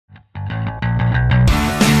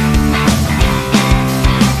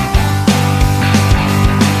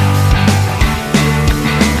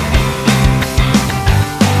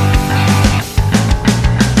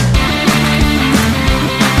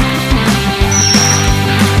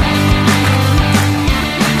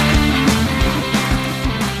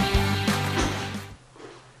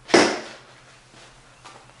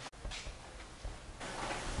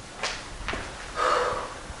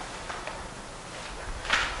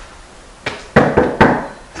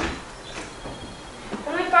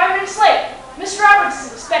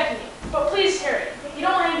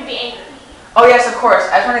Oh yes, of course.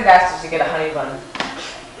 I just wanted gas to get a honey bun.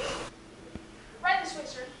 Right this way,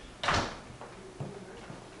 sir.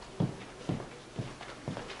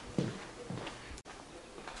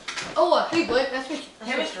 Oh, hey Blake, nice to meet you.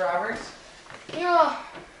 Hey, Mr. Roberts. You're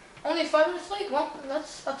only 5 minutes late? Well,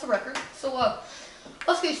 that's a record. So,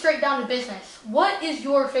 let's get straight down to business. What is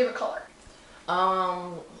your favorite color?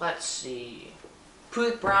 Let's see.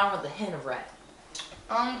 Pruitt brown with a hint of red.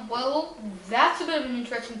 Well, that's a bit of an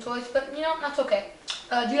interesting choice, but that's okay.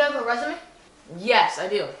 Do you have a resume? Yes, I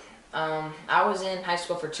do. I was in high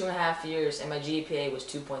school for 2.5 years and my GPA was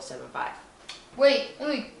 2.75. Wait,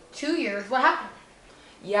 only 2 years? What happened?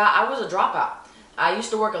 Yeah, I was a dropout. I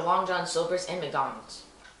used to work at Long John Silver's and McDonald's.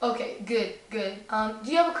 Okay, good.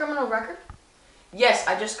 Do you have a criminal record? Yes,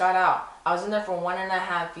 I just got out. I was in there for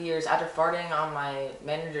 1.5 years after farting on my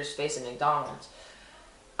manager's face at McDonald's.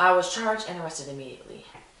 I was charged and arrested immediately.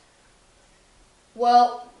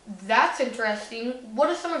 Well, that's interesting. What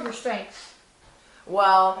are some of your strengths?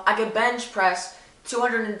 Well, I could bench press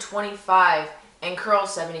 225 and curl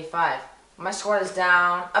 75. My squat is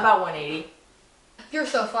down about 180. You're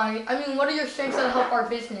so funny. What are your strengths that help our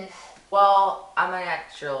business? Well, I'm a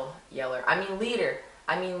natural yeller. Leader.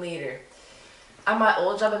 At my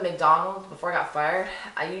old job at McDonald's, before I got fired,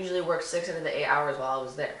 I usually worked 6 out of the 8 hours while I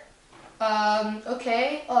was there.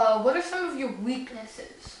 Okay. What are some of your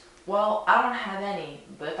weaknesses? Well, I don't have any,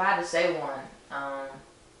 but if I had to say one,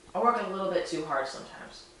 I work a little bit too hard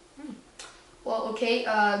sometimes. Well, okay.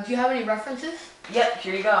 Do you have any references? Yep,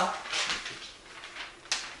 here you go.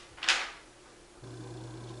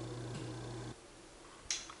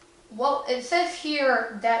 Well, it says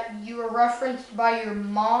here that you were referenced by your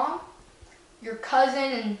mom, your cousin,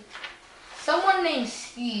 and someone named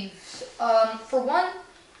Steve. For one,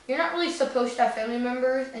 you're not really supposed to have family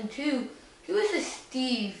members, and two, who is this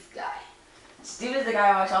Steve guy? Steve is the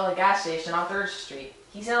guy who I saw at the gas station on 3rd Street.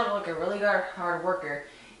 He said I looked like a really good hard worker,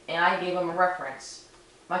 and I gave him a reference.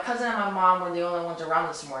 My cousin and my mom were the only ones around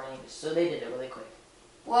this morning, so they did it really quick.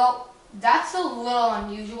 Well, that's a little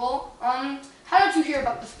unusual. How did you hear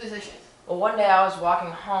about this position? Well, one day I was walking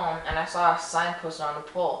home, and I saw a sign posted on a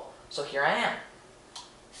pole, so here I am.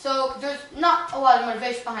 So there's not a lot of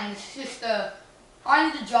motivation behind this. It's just I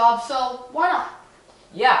need a job, so why not?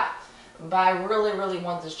 Yeah, but I really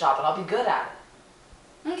want this job, and I'll be good at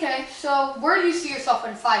it. Okay, so where do you see yourself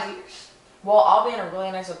in 5 years? Well, I'll be in a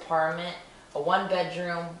really nice apartment, a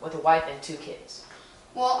 1-bedroom with a wife and 2 kids.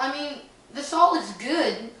 Well, this all is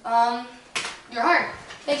good. You're hired.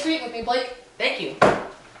 Thanks for meeting with me, Blake. Thank you.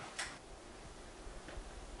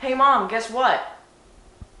 Hey, Mom, guess what?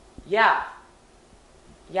 Yeah,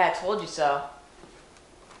 I told you so.